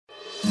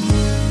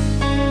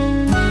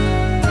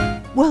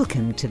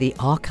Welcome to the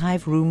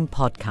Archive Room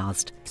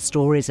podcast,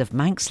 stories of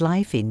Manx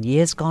life in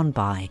years gone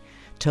by,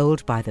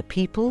 told by the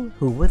people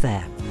who were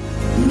there.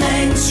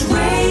 Manx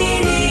Radio.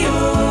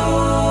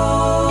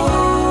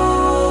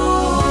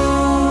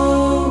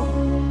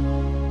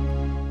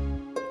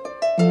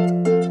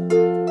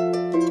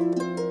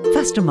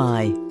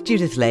 Fastamai,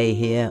 Judith Lay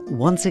here,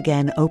 once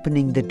again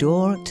opening the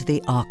door to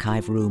the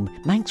Archive Room,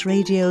 Manx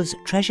Radio's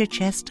treasure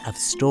chest of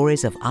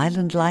stories of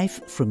island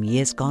life from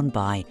years gone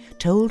by,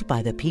 told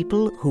by the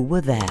people who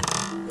were there.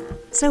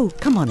 So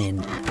come on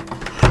in,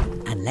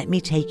 and let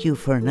me take you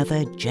for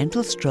another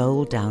gentle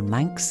stroll down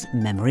Manx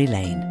memory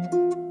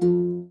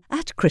lane.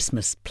 At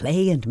Christmas,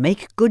 play and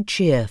make good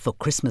cheer, for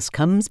Christmas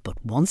comes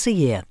but once a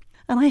year.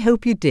 And I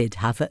hope you did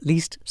have at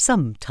least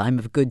some time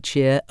of good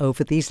cheer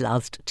over these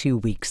last 2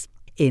 weeks.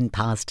 In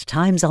past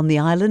times on the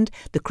island,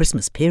 the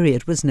Christmas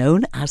period was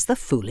known as the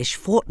Foolish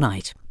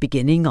Fortnight,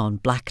 beginning on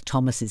Black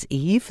Thomas's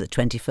Eve, the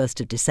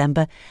 21st of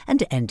December,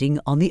 and ending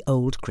on the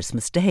Old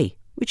Christmas Day,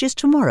 which is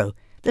tomorrow,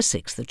 the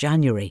 6th of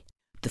January.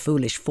 The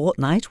Foolish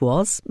Fortnight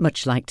was,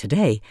 much like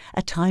today,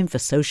 a time for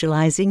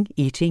socialising,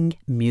 eating,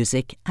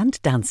 music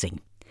and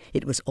dancing.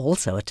 It was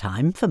also a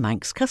time for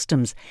Manx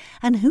customs,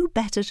 and who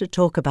better to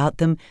talk about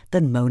them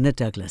than Mona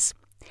Douglas?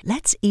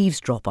 Let's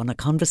eavesdrop on a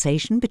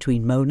conversation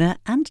between Mona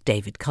and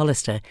David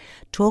Callister,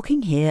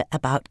 talking here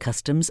about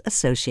customs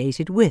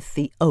associated with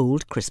the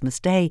Old Christmas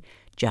Day,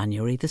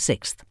 January the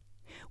 6th.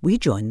 We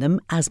join them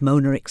as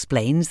Mona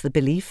explains the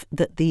belief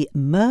that the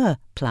myrrh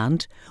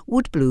plant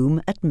would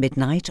bloom at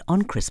midnight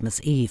on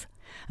Christmas Eve,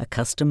 a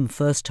custom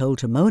first told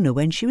to Mona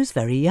when she was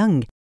very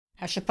young.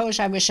 I suppose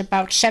I was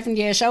about 7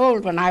 years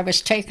old when I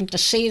was taken to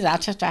see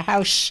that at a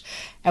house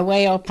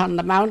away up on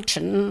the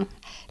mountain,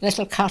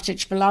 little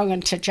cottage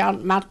belonging to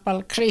John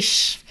Matbell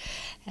Crease,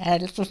 a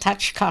little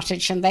thatched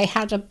cottage, and they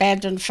had a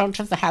bed in front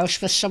of the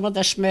house with some of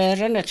this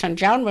myrrh in it, and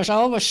John was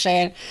always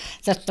saying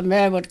that the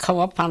myrrh would come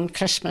up on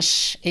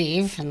Christmas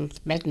Eve and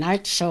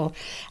midnight, so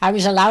I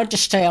was allowed to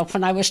stay up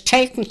and I was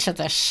taken to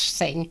this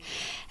thing.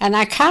 And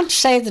I can't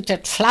say that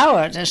it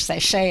flowered, as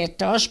they say it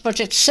does, but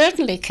it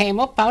certainly came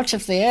up out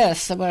of the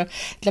earth. There were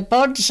the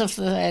buds of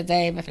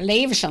the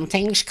leaves and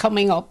things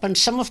coming up, and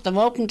some of them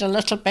opened a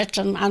little bit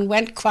and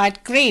went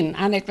quite green,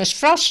 and it was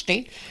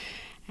frosty.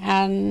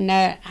 And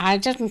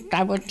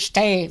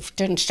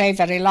didn't stay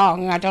very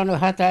long. I don't know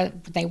how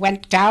they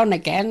went down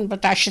again,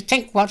 but I should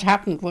think what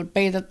happened would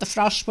be that the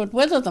frost would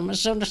wither them as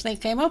soon as they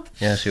came up.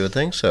 Yes, you would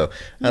think so.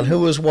 And who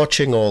was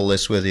watching all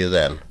this with you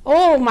then?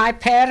 Oh, my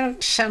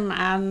parents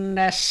and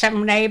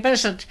some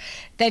neighbours. And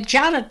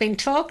John had been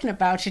talking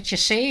about it, you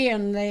see,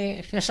 and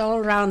it was all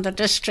around the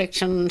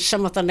district, and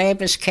some of the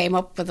neighbours came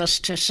up with us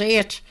to see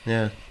it.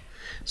 Yeah.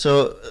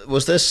 So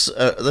was this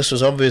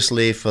was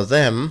obviously for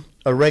them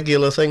a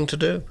regular thing to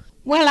do?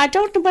 Well, I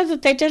don't know whether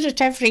they did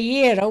it every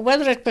year or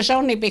whether it was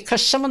only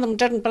because some of them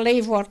didn't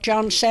believe what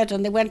John said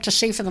and they went to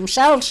see for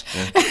themselves.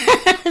 Yeah.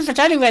 But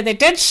anyway, they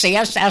did see.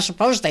 I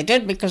suppose they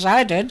did because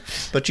I did.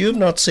 But you've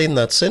not seen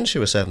that since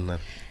you were 7 then?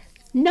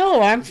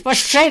 No, I'm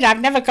afraid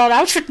I've never gone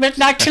out at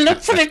midnight to look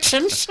for it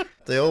since.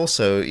 They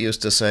also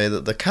used to say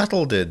that the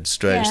cattle did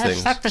strange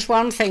things. That was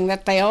one thing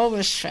that they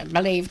always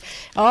believed.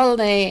 All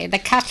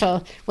the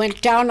cattle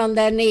went down on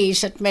their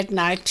knees at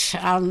midnight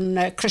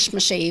on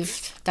Christmas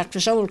Eve. That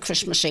was Old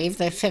Christmas Eve,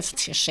 the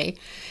 5th, you see.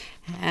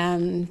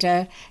 And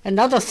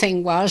another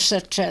thing was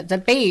that the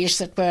bees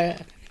that were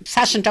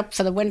fastened up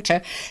for the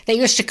winter, they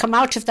used to come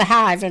out of the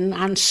hive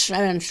and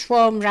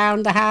swarm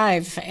round the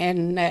hive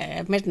in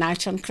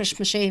midnight on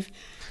Christmas Eve.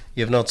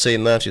 You've not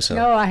seen that yourself?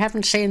 No, I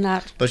haven't seen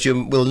that. But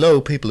you will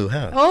know people who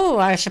have? Oh,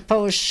 I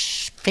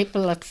suppose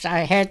people that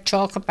I heard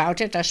talk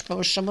about it, I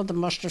suppose some of them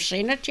must have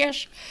seen it,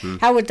 yes.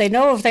 How would they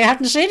know if they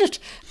hadn't seen it?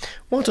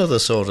 What other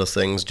sort of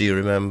things do you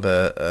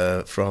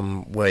remember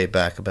from way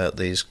back about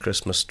these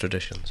Christmas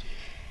traditions?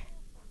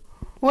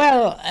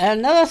 Well,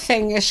 another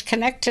thing is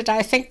connected,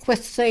 I think,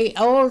 with the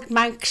old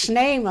Manx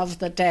name of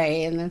the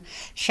day, in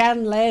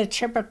Shan Le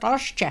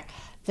Tibertoscha,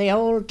 the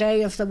old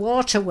day of the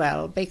water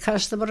well,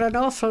 because there were an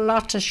awful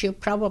lot, as you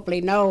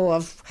probably know,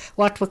 of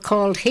what were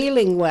called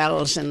healing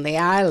wells in the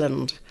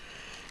island.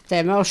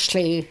 They're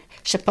mostly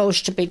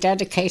supposed to be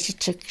dedicated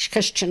to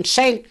Christian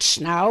saints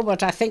now,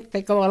 but I think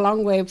they go a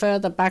long way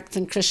further back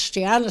than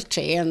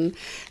Christianity, and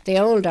the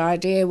old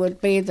idea would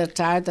be that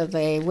either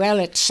the well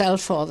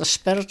itself or the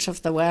spirit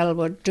of the well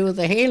would do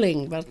the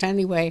healing. But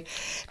anyway,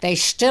 they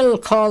still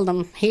call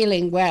them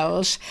healing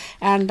wells,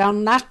 and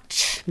on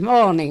that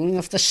morning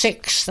of the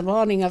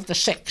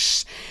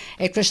 6th,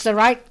 it was the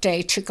right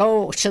day to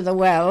go to the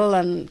well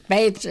and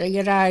bathe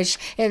your eyes.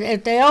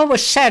 They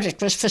always said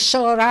it was for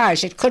sore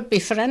eyes. It could be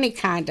for any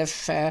kind of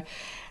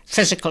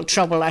physical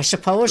trouble, I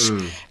suppose.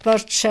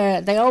 But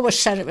they always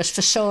said it was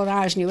for sore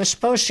eyes, and you were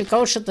supposed to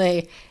go to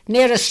the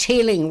nearest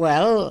healing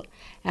well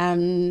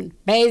and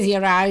bathe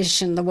your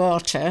eyes in the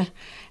water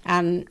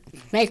and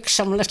make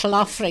some little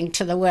offering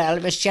to the well.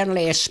 It was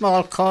generally a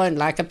small coin,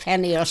 like a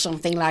penny or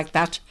something like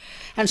that.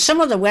 And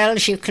some of the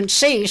wells you can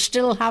see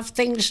still have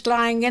things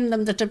lying in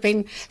them that have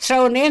been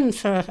thrown in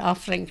for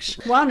offerings.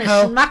 One is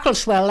St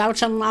Mackle's well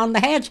out on the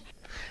head.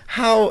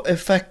 How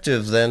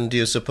effective then do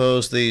you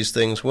suppose these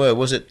things were?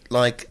 Was it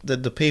like,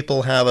 did the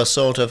people have a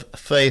sort of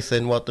faith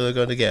in what they were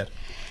going to get?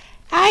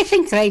 I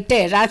think they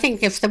did. I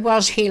think if there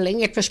was healing,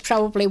 it was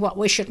probably what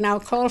we should now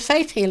call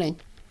faith healing.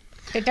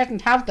 They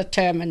didn't have the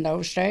term in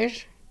those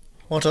days.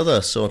 What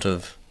other sort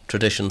of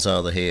traditions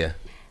are there here?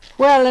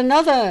 Well,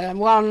 another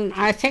one,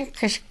 I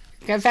think, is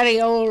a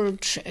very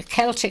old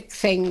Celtic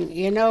thing.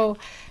 You know,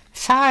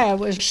 fire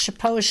was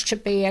supposed to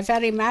be a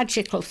very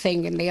magical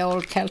thing in the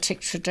old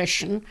Celtic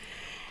tradition.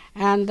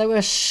 And there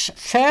was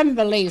firm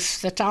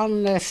belief that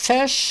on the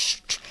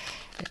first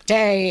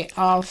day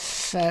of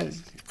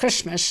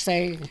Christmas,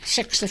 the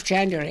 6th of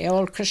January,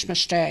 Old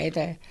Christmas Day,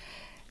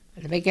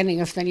 the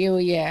beginning of the new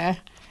year,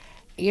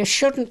 you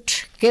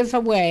shouldn't give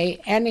away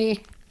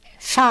any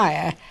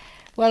fire.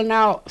 Well,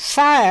 now,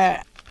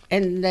 fire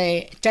in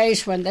the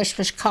days when this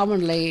was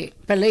commonly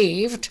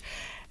believed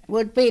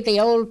would be the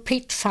old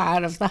peat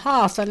fire of the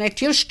hearth, and it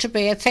used to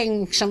be a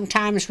thing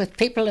sometimes with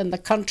people in the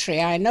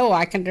country.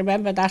 I can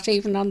remember that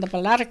even on the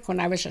Balearic when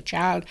I was a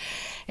child.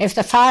 If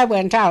the fire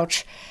went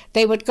out,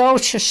 they would go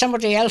to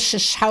somebody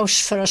else's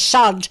house for a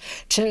sod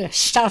to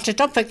start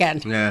it up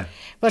again. Yeah.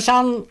 But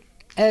on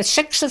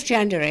 6th of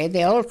January,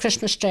 the old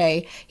Christmas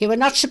Day, you were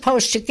not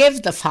supposed to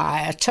give the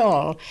fire at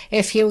all.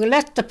 If you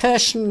let the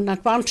person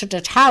that wanted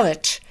it have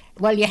it,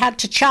 well, you had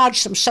to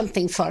charge them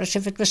something for it.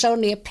 If it was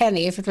only a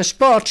penny, if it was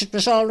bought, it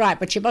was all right,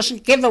 but you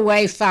mustn't give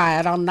away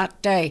fire on that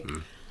day.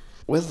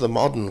 With the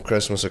modern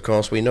Christmas, of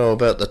course, we know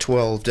about the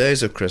 12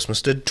 days of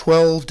Christmas. Did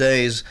 12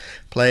 days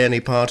play any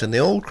part in the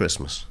old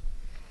Christmas?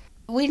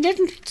 We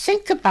didn't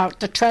think about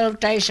the 12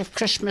 days of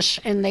Christmas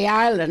in the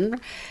island.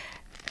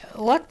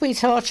 What we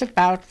thought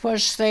about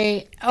was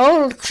the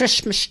old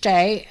Christmas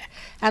Day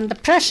and the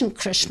present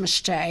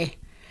Christmas Day.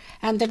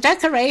 And the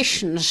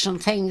decorations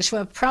and things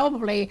were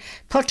probably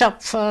put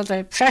up for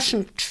the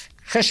present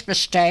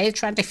Christmas Day,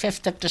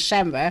 25th of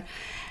December,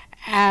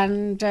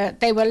 and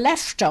they were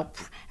left up,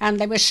 and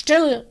there were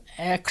still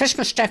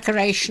Christmas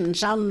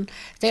decorations on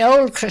the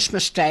old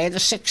Christmas Day, the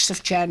 6th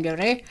of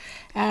January,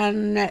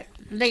 and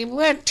they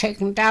weren't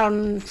taken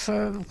down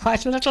for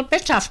quite a little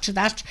bit after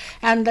that.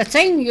 And the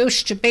thing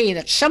used to be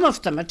that some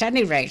of them, at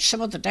any rate, some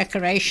of the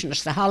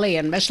decorations, the holly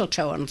and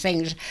mistletoe and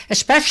things,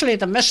 especially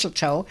the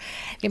mistletoe,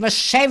 you must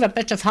save a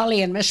bit of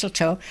holly and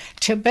mistletoe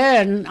to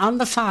burn on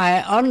the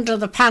fire under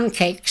the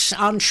pancakes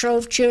on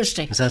Shrove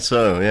Tuesday. Is that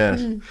so?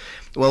 Yes.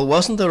 Well,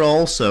 wasn't there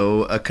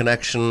also a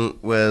connection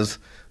with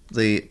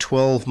the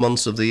 12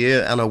 months of the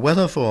year and a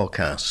weather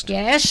forecast?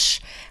 Yes,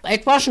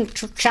 it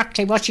wasn't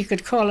exactly what you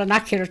could call an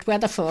accurate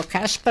weather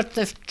forecast, but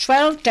the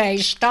 12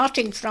 days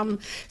starting from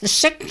the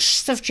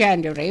 6th of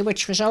January,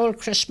 which was Old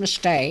Christmas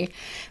Day,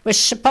 was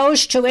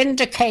supposed to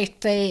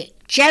indicate the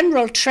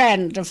general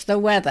trend of the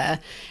weather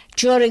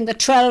during the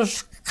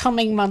 12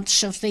 coming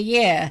months of the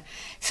year.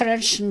 For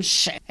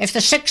instance, if the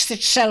 6th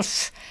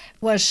itself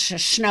was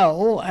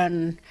snow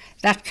and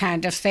that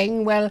kind of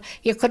thing, well,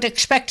 you could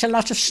expect a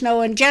lot of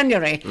snow in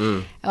January.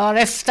 Or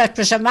if that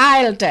was a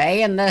mild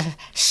day and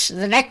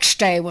the next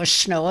day was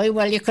snowy,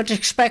 well, you could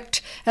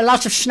expect a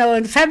lot of snow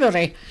in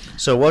February.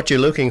 So what you're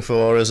looking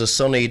for is a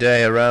sunny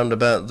day around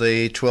about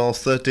the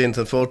 12th, 13th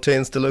and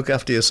 14th to look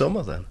after your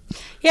summer then?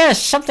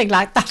 Yes, something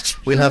like that.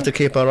 We'll have to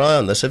keep our eye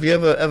on this. Have you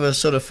ever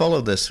sort of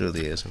followed this through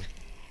the years?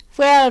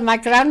 Well, my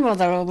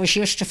grandmother always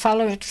used to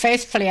follow it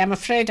faithfully. I'm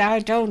afraid I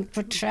don't,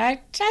 but I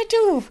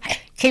do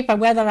keep a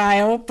weather eye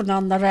open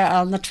on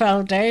the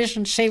 12 days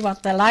and see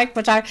what they're like,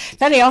 but I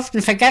very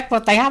often forget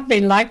what they have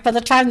been like by the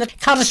time the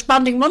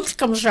corresponding month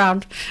comes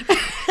round.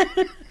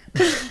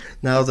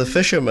 Now, the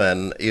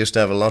fishermen used to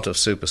have a lot of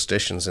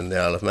superstitions in the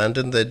Isle of Man,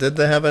 didn't they? Did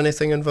they have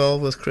anything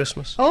involved with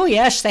Christmas? Oh,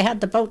 yes, they had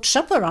the boat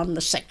supper on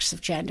the 6th of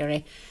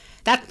January.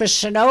 That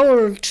was an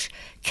old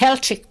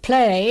Celtic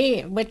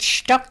play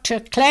which Dr.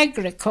 Clegg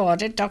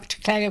recorded, Dr.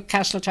 Clegg of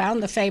Castletown,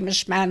 the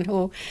famous man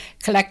who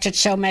collected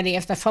so many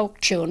of the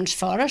folk tunes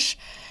for us.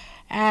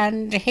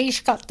 And he's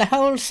got the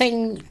whole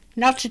thing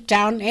noted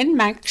down in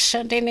Manx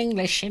and in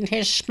English in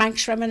his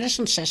Manx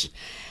Reminiscences.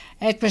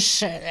 It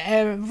was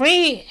a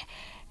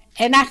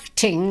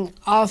reenacting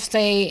of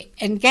the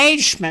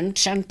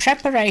engagement and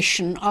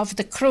preparation of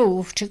the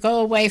crew to go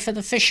away for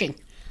the fishing.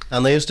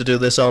 And they used to do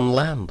this on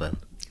land then?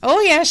 Oh,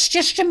 yes,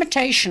 just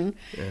imitation.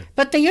 Yeah.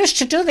 But they used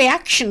to do the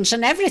actions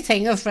and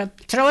everything of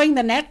throwing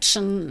the nets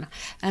and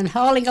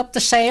hauling up the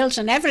sails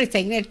and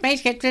everything.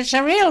 It's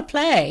a real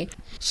play.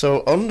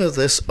 So under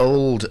this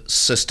old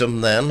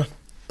system then,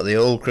 the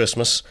old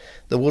Christmas,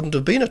 there wouldn't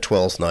have been a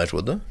 12th night,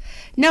 would there?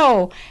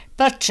 No,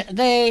 but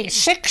the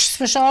 6th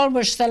was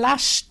always the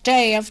last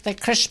day of the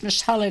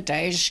Christmas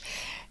holidays.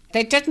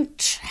 They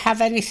didn't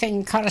have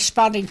anything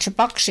corresponding to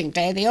Boxing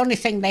Day. The only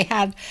thing they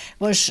had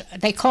was,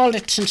 they called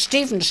it St.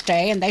 Stephen's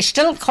Day, and they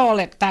still call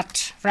it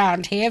that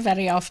round here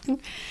very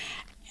often.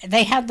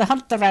 They had the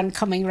Hunt the Wren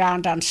coming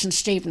round on St.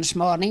 Stephen's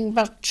morning,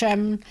 but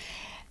on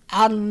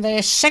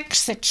the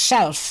 6th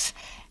itself,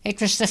 It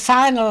was the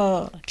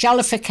final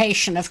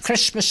jollification of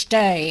Christmas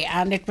Day,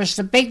 and it was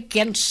the big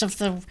gints of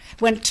the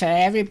winter.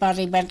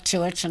 Everybody went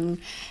to it, and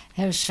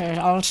there was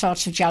all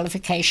sorts of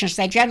jollifications.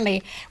 They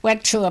generally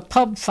went to a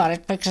pub for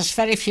it because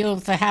very few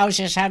of the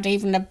houses had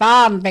even a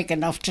barn big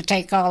enough to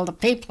take all the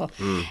people.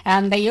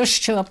 And they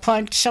used to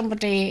appoint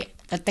somebody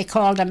that they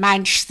called a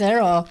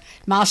Manxter, or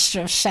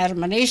Master of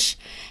Ceremonies,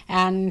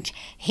 and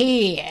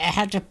he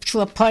had to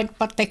appoint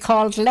what they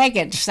called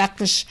leggeds. That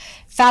was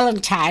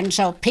valentines,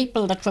 or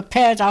people that were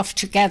paired off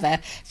together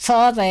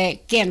for the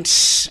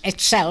gints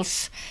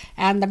itself,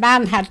 and the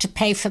man had to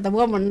pay for the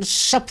woman's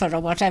supper or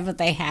whatever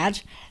they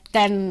had.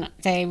 Then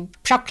the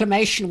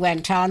proclamation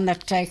went on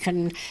that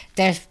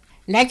they're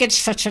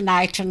leggeds for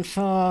tonight and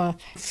for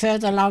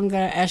further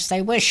longer as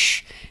they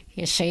wish.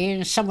 You see,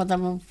 and some of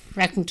them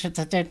reckoned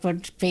that it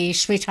would be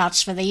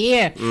sweethearts for the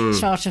year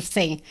sort of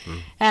thing.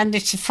 And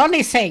it's a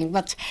funny thing,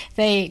 but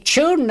the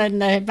tune in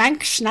the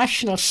Manx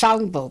National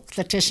Songbook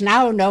that is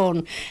now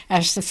known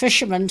as the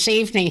Fisherman's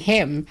Evening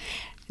Hymn,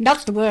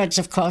 not the words,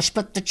 of course,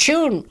 but the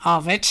tune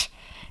of it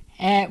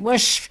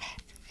was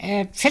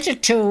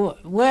fitted to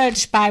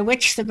words by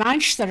which the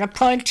Manchester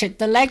appointed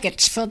the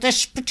legates for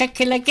this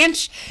particular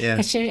gins. Yeah.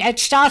 It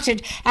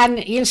started,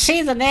 and you'll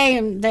see the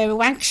name, the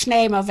Manx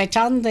name of it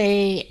on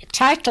the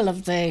title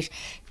of the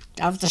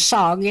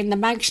song in the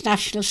Manx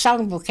National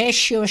Songbook,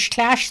 Eshuash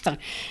Clashton.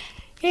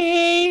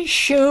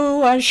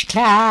 Eshuash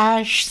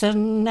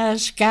Clashton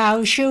as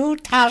Gaushu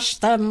tash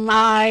them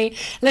I.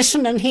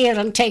 Listen and hear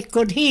and take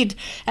good heed.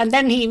 And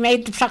then he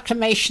made the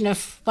proclamation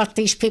of what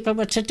these people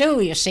were to do,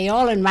 you see,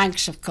 all in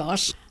Manx, of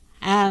course.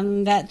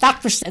 And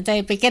that was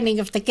the beginning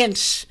of the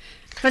gints.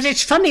 But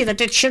it's funny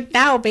that it should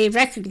now be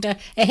reckoned a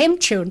hymn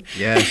tune.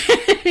 Yes.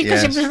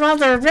 Because it was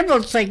rather a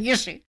ribald thing, you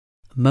see.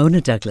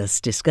 Mona Douglas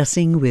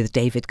discussing with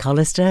David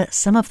Callister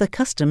some of the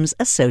customs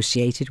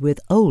associated with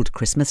Old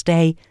Christmas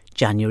Day,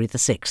 January the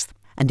 6th.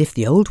 And if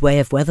the old way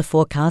of weather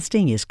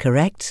forecasting is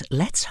correct,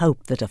 let's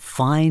hope that a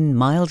fine,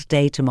 mild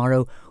day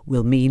tomorrow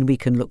will mean we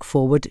can look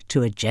forward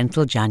to a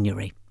gentle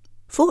January.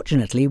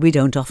 Fortunately, we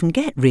don't often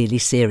get really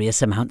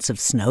serious amounts of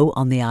snow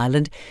on the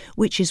island,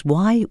 which is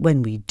why,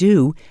 when we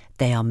do,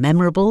 they are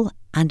memorable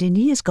and in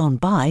years gone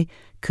by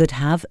could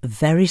have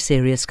very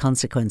serious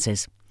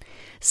consequences.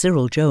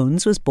 CYRIL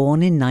Jones was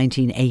born in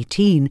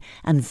 1918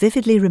 and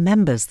vividly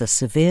remembers the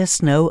severe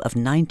snow of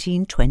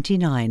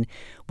 1929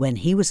 when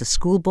he was a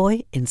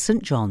schoolboy in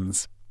St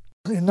John's.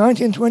 In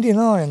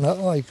 1929,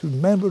 I could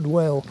remember it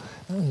well,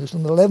 and it was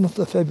on the 11th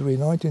of February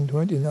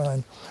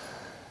 1929,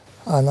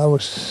 and I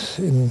was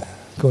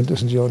going to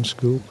St John's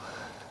School,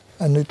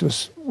 and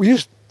we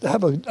used to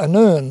have an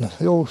urn.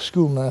 The old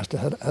schoolmaster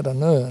had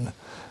an urn.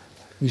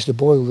 We used to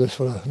boil this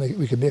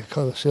we could make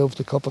ourselves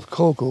a cup of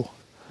cocoa.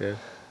 Yeah.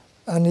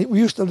 And we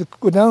used to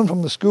go down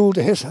from the school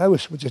to his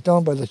house, which is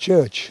down by the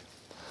church.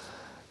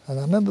 And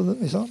I remember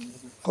that my son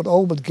got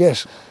all but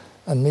guess,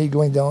 and me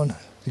going down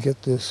to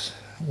get this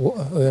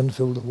urn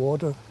filled with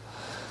water.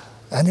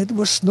 And it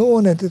was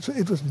snowing,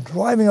 it was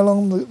driving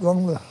along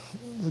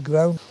the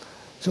ground.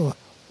 So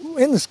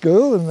in the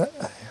school, and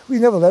we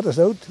never let us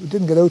out. We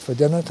didn't get out for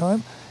dinner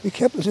time. He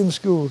kept us in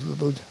school till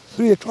about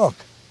 3 o'clock.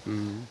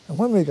 And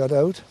when we got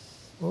out,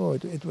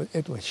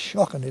 it was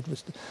shocking. It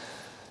was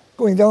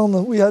going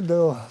down. We had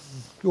to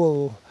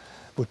go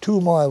about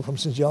 2 miles from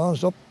St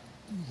John's up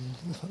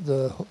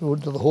the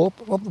road to the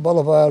Hope, up the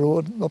Boulevard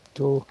Road, up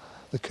to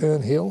the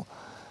Kern Hill,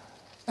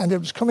 and it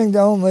was coming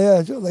down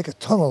there like a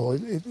tunnel.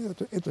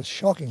 It was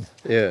shocking.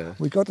 Yeah.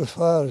 We got as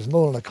far as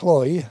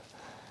Mullinacloy,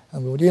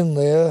 and we went in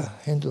there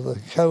into the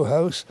cow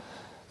house,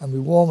 and we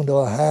warmed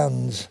our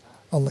hands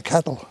on the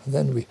cattle. And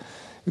then we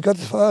got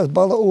as far as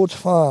Balla Oats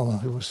Farm.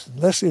 It was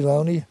Leslie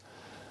Lowney,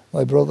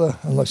 my brother,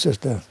 and my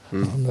sister,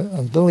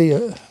 and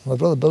Billy, my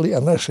brother Billy,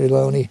 and Leslie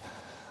Lowney.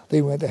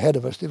 They went ahead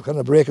of us. They were kind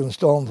of breaking the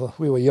storm, for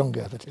we were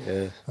younger. But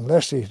Yeah. and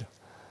Leslie,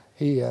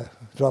 he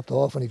dropped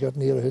off when he got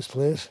near his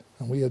place,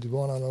 and we had to go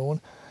on our own.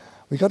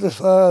 We got as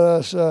far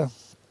as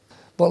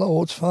Balla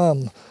Oats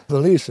Farm, the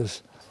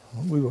leases.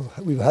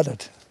 We've had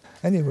it.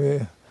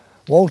 Anyway,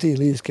 Walty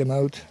Lees came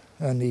out,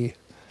 and he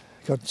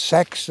got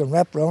sacks and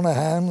wrapped around our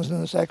hands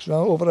and the sacks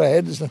around over our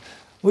heads, and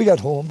we got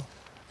home.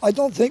 I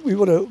don't think we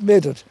would have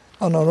made it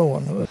on our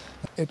own.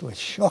 It was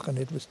shocking.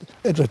 It was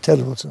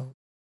terrible. So.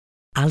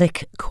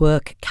 Alec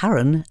Quirk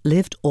Carron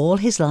lived all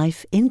his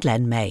life in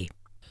Glenmay.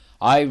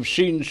 I've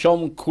seen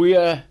some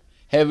queer,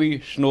 heavy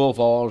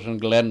snowfalls in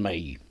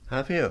Glenmay.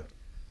 Have you?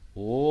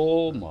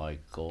 Oh my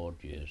God,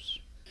 yes.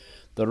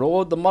 The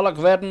road, the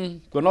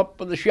Mullaghvedden, going up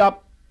to the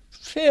shop,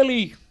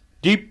 fairly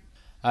deep,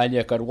 and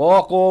you could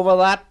walk over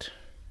that,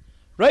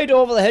 right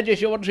over the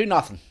hedges, you wouldn't see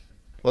nothing.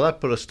 Well,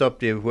 that put a stop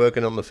to you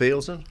working on the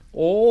fields then?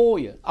 Oh,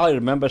 yeah. I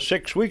remember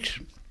 6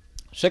 weeks.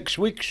 6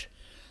 weeks.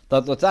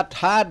 That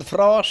hard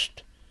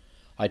frost.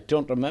 I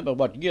don't remember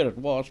what year it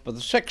was, but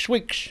the 6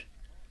 weeks,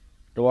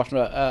 there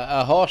wasn't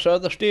a horse out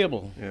of the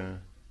stable. Yeah.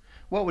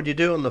 What would you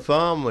do on the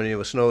farm when you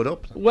were snowed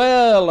up?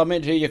 Well, I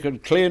mean, you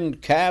could clean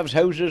calves'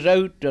 houses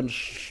out and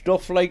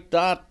stuff like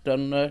that,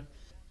 and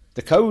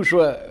the cows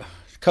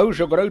Cows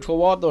would go out for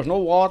water. There was no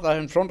water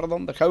in front of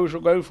them. The cows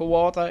would go out for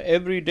water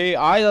every day.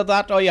 Either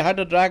that or you had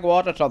to drag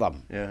water to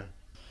them. Yeah.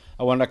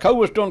 And when the cow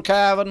was done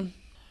calving,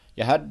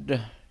 you had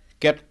to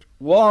get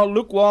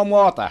lukewarm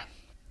water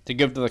to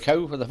give to the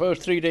cow for the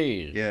first 3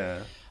 days. Yeah.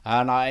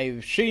 And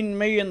I've seen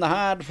me in the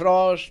hard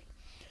frost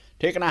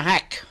taking a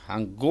hack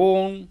and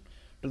going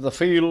to the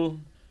field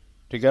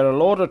to get a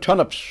load of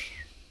turnips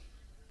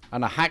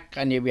and a hack,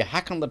 and you'd be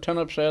hacking the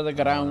turnips out of the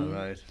ground.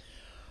 Right.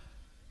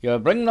 You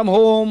bring them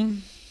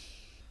home,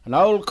 an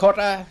old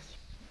cutter,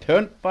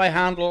 turned by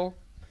handle,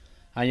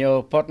 and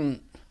you're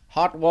putting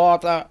hot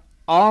water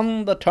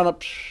on the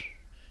turnips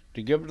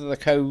to give to the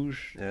cows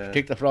to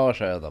take the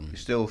frost out of them. You're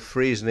still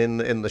freezing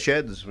in the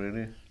sheds,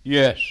 really?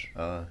 Yes,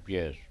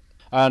 yes.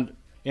 And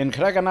in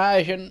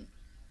Creganation,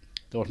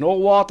 there was no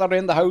water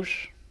in the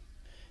house.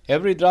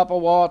 Every drop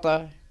of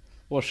water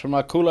was from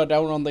a cooler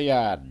down on the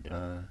yard.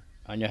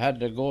 And you had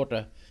to go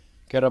to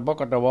get a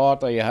bucket of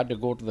water, you had to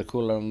go to the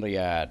cooler in the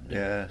yard.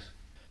 Yes.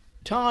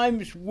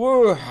 Times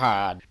were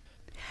hard.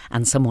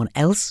 And someone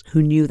else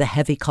who knew the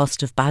heavy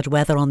cost of bad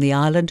weather on the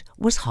island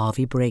was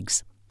Harvey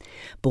Briggs.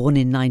 Born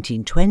in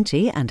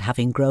 1920 and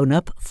having grown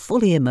up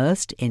fully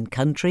immersed in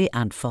country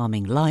and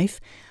farming life,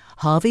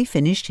 Harvey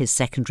finished his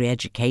secondary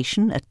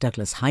education at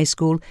Douglas High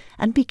School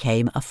and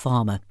became a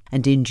farmer,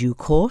 and in due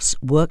course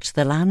worked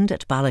the land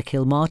at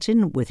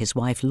Ballakilmartin with his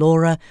wife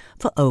Laura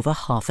for over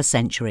half a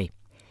century.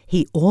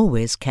 He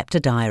always kept a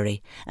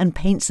diary and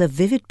paints a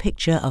vivid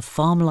picture of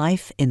farm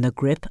life in the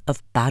grip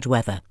of bad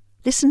weather.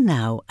 Listen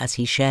now as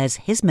he shares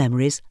his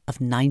memories of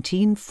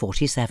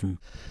 1947.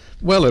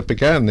 Well, it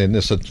began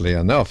innocently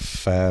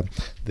enough.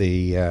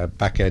 The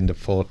back end of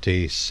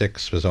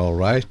 46 was all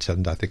right,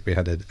 and I think we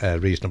had a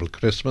reasonable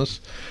Christmas.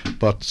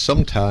 But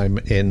sometime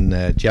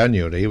in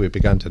January, we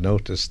began to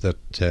notice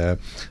that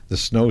the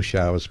snow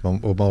showers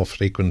were more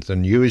frequent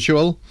than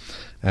usual,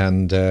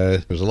 and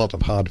there was a lot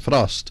of hard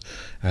frost,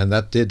 and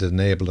that did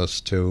enable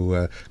us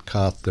to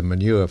cart the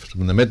manure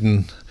from the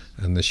midden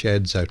and the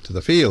sheds out to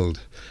the field.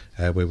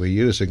 We were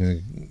using a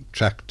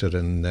tractor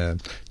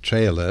and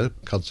trailer.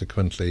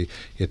 Consequently,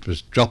 it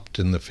was dropped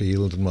in the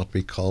field in what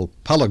we call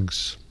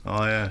pollogs.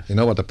 Oh, yeah. You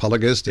know what a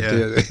pollock is?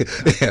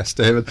 Yes,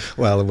 David.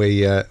 Well,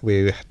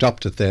 we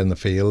dropped it there in the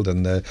field,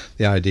 and the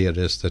idea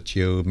is that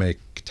you make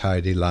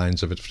tidy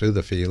lines of it through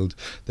the field,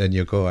 then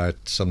you go out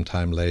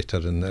sometime later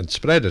and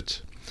spread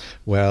it.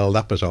 Well,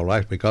 that was all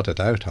right. We got it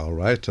out all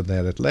right, and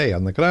there it lay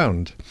on the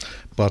ground.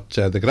 But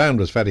the ground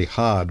was very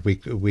hard.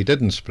 We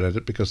didn't spread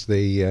it because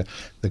the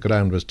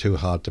ground was too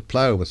hard to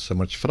plough with so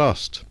much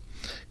frost.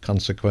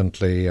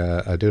 Consequently,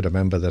 I do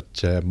remember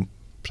that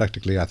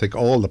practically, I think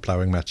all the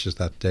ploughing matches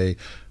that day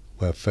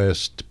were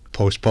first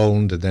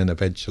postponed and then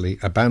eventually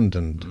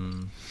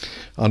abandoned.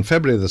 On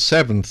February the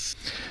 7th,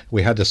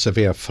 we had a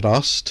severe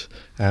frost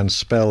and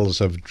spells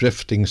of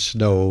drifting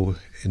snow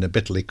in a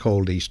bitterly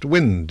cold east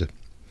wind.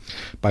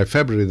 By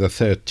February the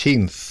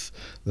 13th,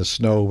 the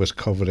snow was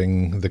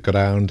covering the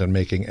ground and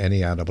making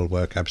any animal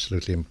work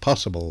absolutely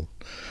impossible.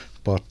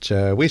 But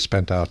we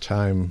spent our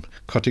time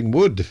cutting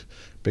wood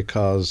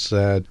because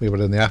we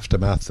were in the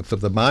aftermath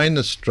of the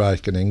miners'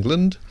 strike in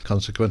England.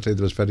 Consequently,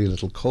 there was very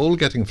little coal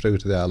getting through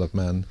to the Isle of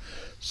Man.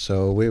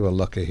 So we were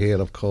lucky here,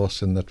 of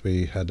course, in that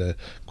we had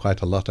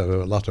quite a lot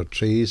of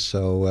trees.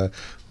 So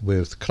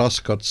with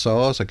cross-cut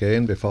saws,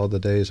 again, before the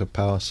days of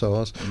power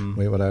saws,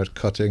 we were out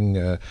cutting,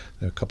 a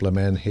couple of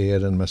men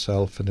here and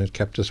myself, and it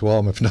kept us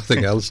warm, if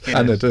nothing else. Yes.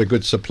 And it had a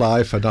good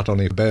supply for not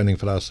only burning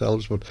for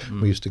ourselves, but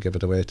we used to give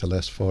it away to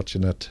less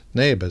fortunate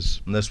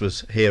neighbours. And this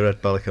was here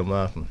at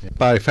Ballakilmartin. Yeah.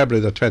 By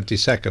February the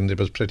 22nd, it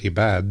was pretty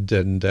bad,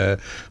 and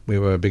we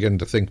were beginning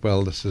to think,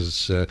 well, this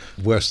is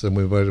worse than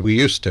we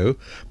used to.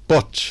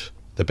 But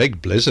the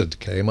big blizzard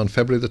came on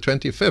February the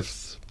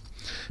 25th.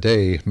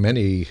 Day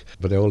many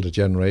of the older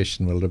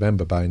generation will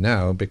remember by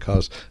now,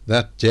 because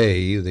that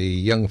day the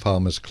young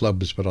farmers'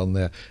 clubs were on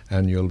their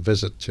annual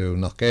visit to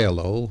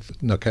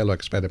Knockelo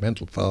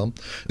Experimental Farm.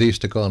 They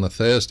used to go on a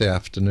Thursday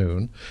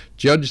afternoon,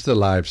 judge the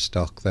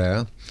livestock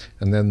there,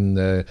 and then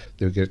they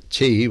would get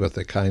tea with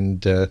the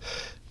kind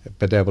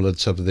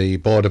benevolence of the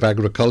Board of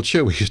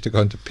Agriculture. We used to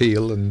go into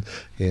Peel and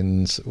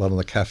in one of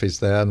the cafes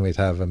there, and we'd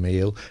have a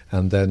meal,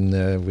 and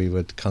then we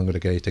would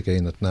congregate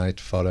again at night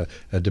for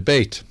a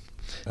debate.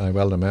 I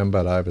well remember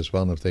I was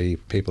one of the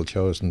people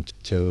chosen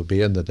to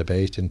be in the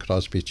debate in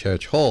Crosby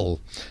Church Hall,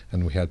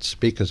 and we had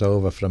speakers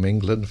over from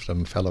England,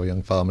 from fellow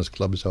young farmers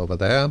clubs over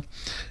there,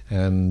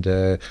 and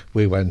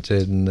we went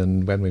in,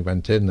 and when we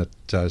went in,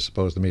 I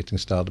suppose the meeting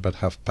started about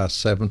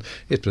 7:30.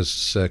 It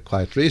was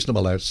quite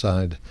reasonable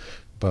outside.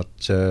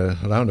 But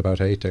around about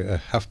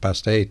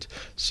 8:30,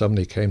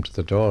 somebody came to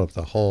the door of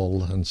the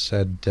hall and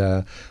said,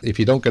 if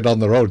you don't get on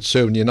the road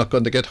soon, you're not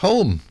going to get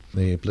home.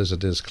 The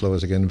blizzard is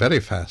closing in very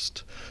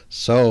fast.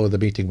 So the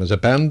meeting was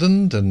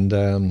abandoned,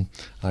 and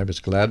I was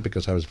glad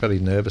because I was very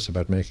nervous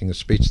about making a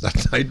speech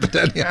that night. But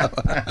anyhow,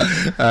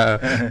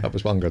 that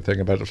was one good thing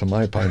about it from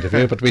my point of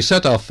view. But we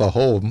set off for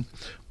home.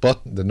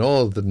 But the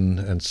Northern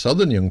and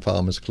Southern Young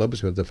Farmers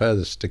Clubs, who were the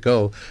furthest to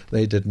go,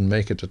 they didn't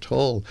make it at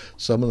all.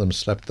 Some of them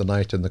slept the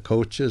night in the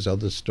coaches,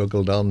 others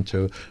struggled on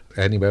to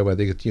anywhere where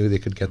they knew they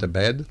could get a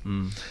bed.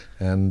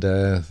 And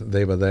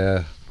they were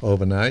there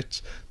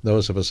overnight.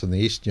 Those of us in the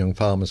Eastern Young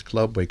Farmers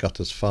Club, we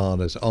got as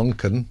far as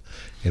Onken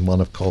in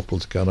one of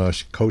Corporal's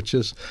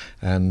coaches.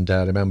 And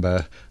I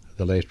remember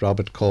the late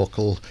Robert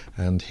Corkle,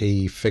 and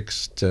he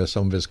fixed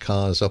some of his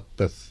cars up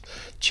with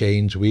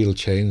wheel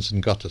chains,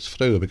 and got us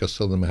through, because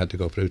some of them had to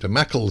go through to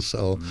Mackle,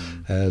 so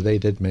they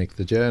did make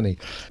the journey.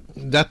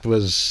 That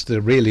was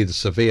really the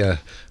severe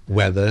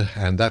weather,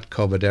 and that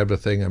covered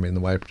everything. I mean,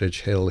 the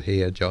Whitebridge Hill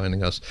here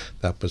joining us,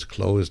 that was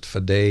closed for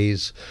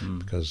days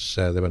because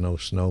there were no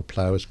snow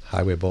ploughs.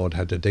 Highway Board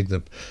had to dig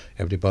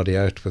everybody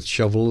out with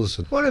shovels.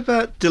 What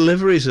about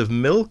deliveries of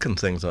milk and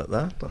things like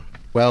that?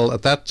 Well,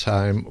 at that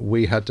time,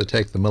 we had to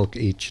take the milk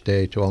each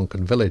day to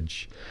Onken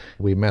village.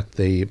 We met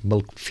the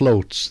milk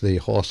floats, the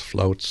horse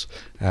floats,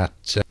 at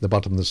the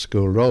bottom of the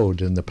school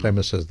road in the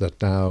premises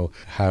that now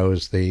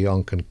house the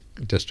Onken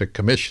District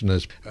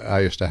Commissioners.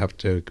 I used to have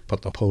to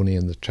put the pony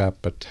in the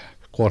trap at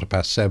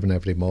 7:15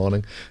 every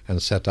morning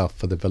and set off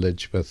for the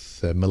village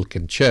with milk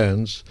in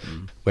churns.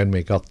 When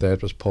we got there,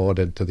 it was poured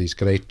into these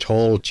great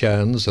tall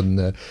churns,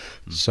 and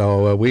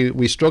so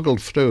we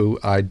struggled through.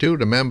 I do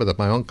remember that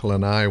my uncle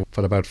and I,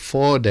 for about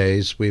 4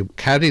 days, we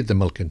carried the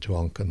milk into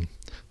Onken.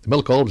 The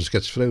milk always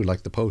gets through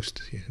like the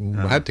post. We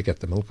had to get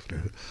the milk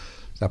through.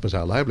 That was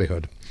our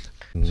livelihood.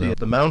 So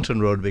the mountain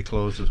road would be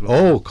closed as well?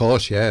 Oh, of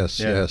course, yes.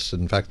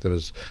 In fact, there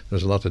was a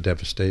lot of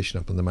devastation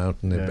up in the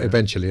mountain,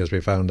 eventually, as we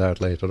found out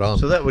later on.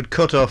 So that would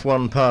cut off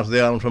one part of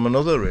the island from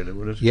another, really,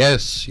 would it?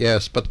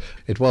 Yes, but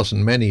it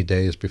wasn't many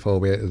days before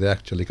they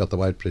actually got the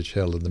Whitebridge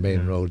Hill and the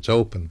main roads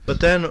open. But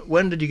then,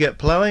 when did you get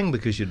ploughing?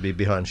 Because you'd be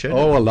behind schedule.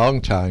 Oh, a long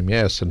time,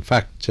 yes. In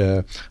fact,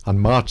 on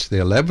March the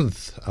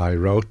 11th, I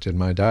wrote in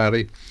my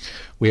diary,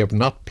 "We have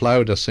not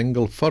ploughed a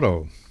single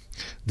furrow.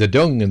 The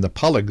dung in the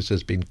pollags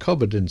has been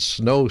covered in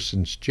snow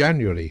since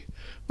January.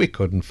 We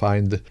couldn't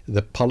find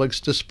the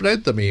pollags to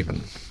spread them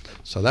even."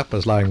 So that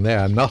was lying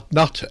there,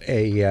 not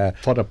a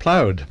furrow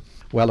ploughed.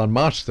 Well, on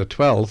March the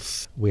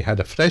 12th, we had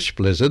a fresh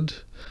blizzard.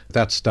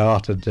 That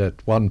started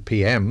at 1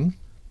 p.m,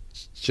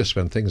 just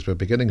when things were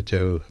beginning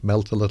to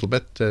melt a little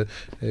bit.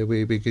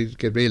 We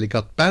really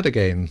got bad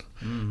again.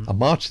 On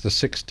March the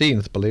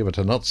 16th, believe it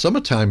or not,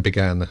 summertime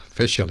began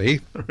officially.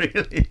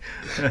 Really?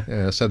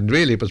 Yes, and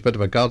really it was a bit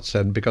of a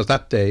godsend, because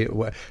that day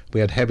we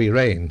had heavy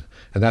rain,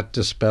 and that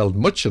dispelled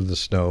much of the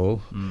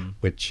snow,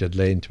 which had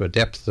lain to a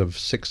depth of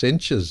 6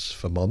 inches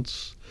for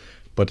months.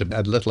 But it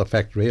had little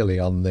effect really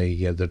on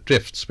the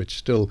drifts, which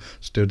still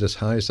stood as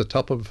high as the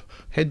top of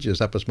hedges.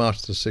 That was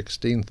March the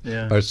 16th,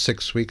 about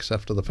 6 weeks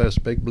after the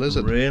first big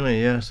blizzard. Really,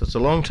 yes. That's a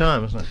long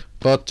time, isn't it?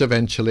 But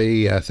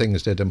eventually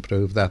things did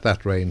improve.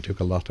 That rain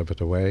took a lot of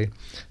it away.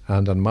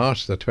 And on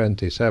March the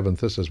 27th,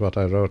 this is what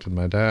I wrote in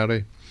my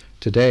diary,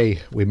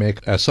 "Today we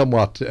make a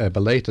somewhat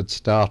belated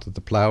start at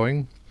the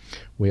ploughing.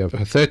 We have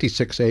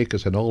 36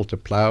 acres in all to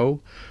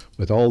plough,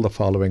 with all the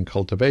following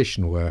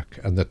cultivation work,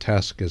 and the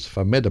task is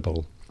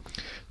formidable.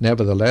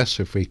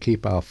 Nevertheless, if we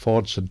keep our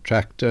Fordson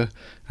tractor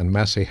and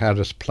Massey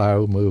Harris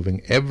plough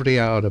moving every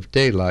hour of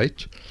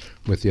daylight,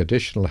 with the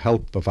additional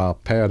help of our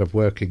pair of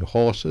working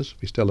horses,"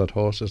 we still had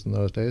horses in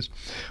those days,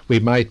 "we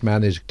might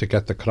manage to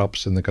get the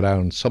crops in the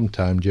ground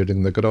sometime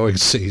during the growing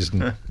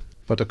season."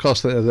 But of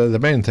course the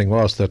main thing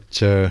was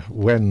that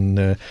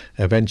when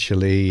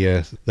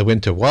eventually the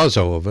winter was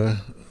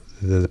over,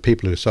 the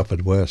people who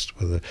suffered worst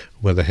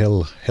were the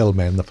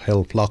hillmen, the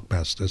hill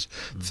flockmasters.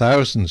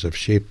 Thousands of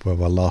sheep were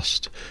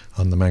lost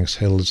on the Manx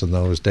hills in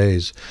those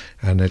days,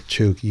 and it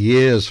took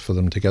years for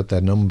them to get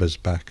their numbers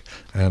back.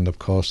 And of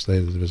course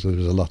there was a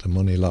lot of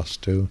money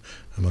lost too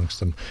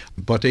amongst them.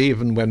 But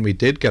even when we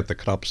did get the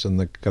crops in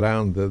the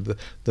ground,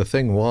 the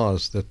thing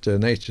was that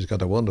nature's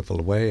got a wonderful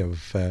way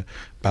of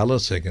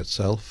balancing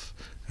itself.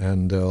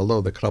 And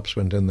although the crops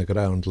went in the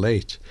ground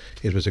late,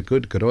 it was a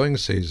good growing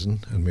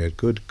season, and we had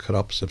good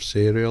crops of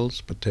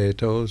cereals,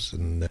 potatoes,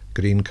 and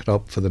green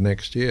crop for the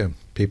next year.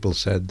 People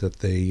said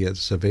that the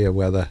severe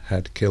weather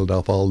had killed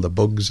off all the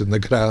bugs in the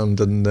ground,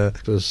 and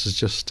it was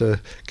just a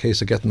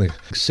case of getting the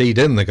seed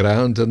in the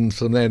ground, and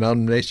from then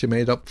on nature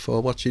made up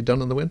for what she'd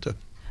done in the winter.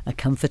 A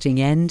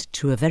comforting end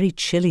to a very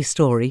chilly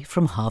story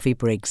from Harvey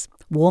Briggs,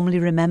 warmly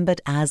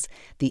remembered as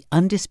the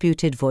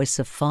undisputed voice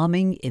of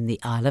farming in the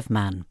Isle of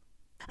Man.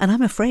 And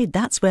I'm afraid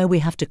that's where we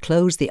have to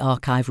close the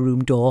archive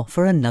room door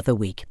for another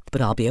week.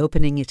 But I'll be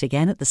opening it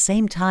again at the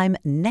same time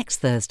next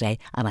Thursday,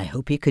 and I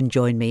hope you can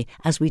join me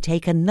as we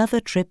take another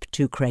trip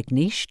to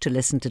Craignish to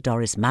listen to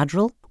Doris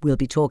Madrill. We'll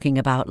be talking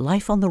about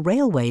life on the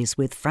railways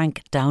with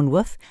Frank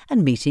Downworth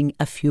and meeting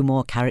a few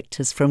more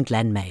characters from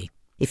Glenmay.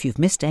 If you've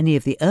missed any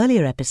of the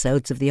earlier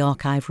episodes of the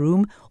Archive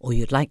Room, or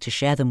you'd like to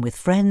share them with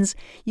friends,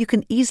 you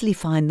can easily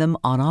find them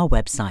on our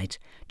website.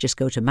 Just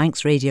go to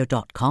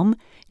manxradio.com,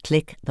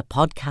 click the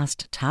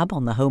podcast tab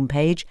on the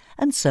homepage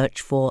and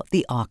search for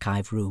the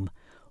Archive Room.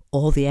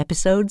 All the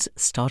episodes,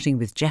 starting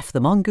with Jeff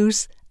the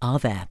Mongoose, are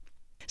there.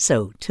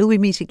 So, till we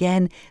meet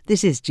again,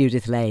 this is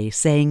Judith Lay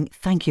saying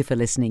thank you for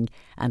listening,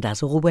 and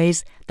as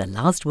always, the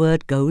last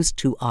word goes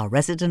to our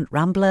resident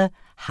rambler,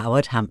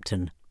 Howard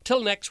Hampton.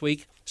 Till next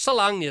week, so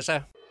long,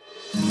 yessa.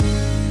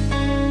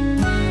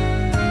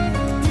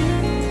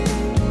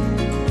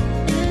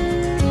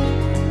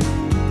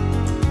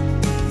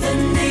 The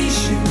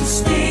Nation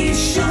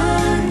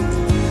Station.